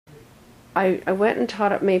I went and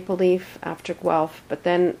taught at Maple Leaf after Guelph, but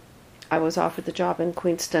then I was offered the job in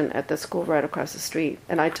Queenston at the school right across the street,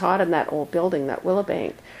 and I taught in that old building that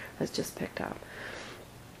Willowbank has just picked up.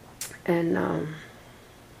 And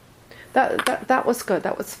that was good.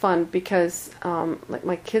 That was fun because like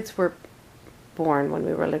my kids were born when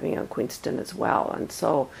we were living in Queenston as well, and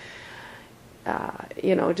so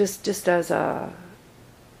just as a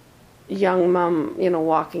young mom,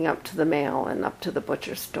 walking up to the mail and up to the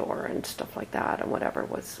butcher store and stuff like that and whatever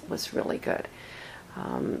was really good.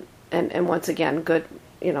 And once again, good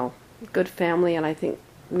family. And I think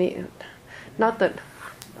not that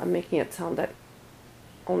I'm making it sound that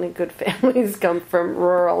only good families come from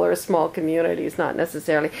rural or small communities, not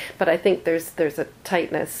necessarily, but I think there's a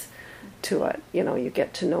tightness to it. You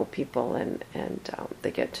get to know people, and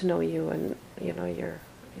they get to know you, and your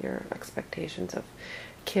expectations of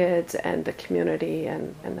kids and the community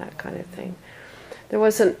and that kind of thing. There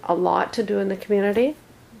wasn't a lot to do in the community.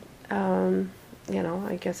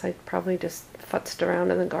 I guess I probably just futzed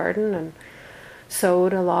around in the garden and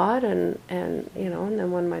sewed a lot, and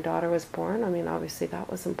then when my daughter was born, I mean, obviously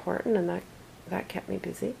that was important, and that kept me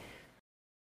busy.